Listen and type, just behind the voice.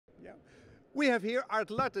We have here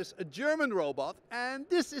ADLATUS, a German robot, and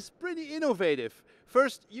this is pretty innovative.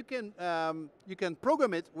 First, you can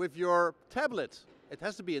program it with your tablet. It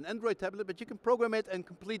has to be an Android tablet, but you can program it and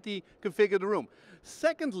completely configure the room.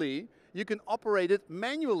 Secondly, you can operate it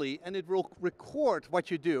manually, and it will record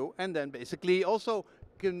what you do, and then basically also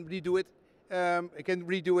can redo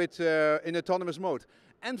it in autonomous mode.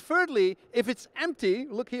 And thirdly, if it's empty,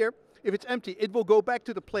 look here, if it's empty, it will go back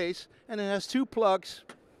to the place, and it has two plugs,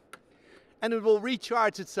 and it will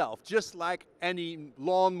recharge itself, just like any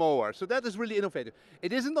lawnmower. So that is really innovative.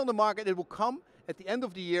 It isn't on the market, it will come at the end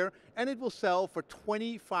of the year, and it will sell for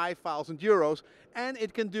 25,000 euros, and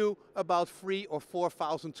it can do about 3,000 or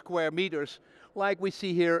 4,000 square meters, like we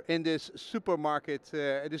see here in this supermarket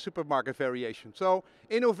variation. So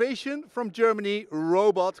innovation from Germany,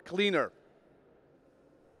 robot cleaner.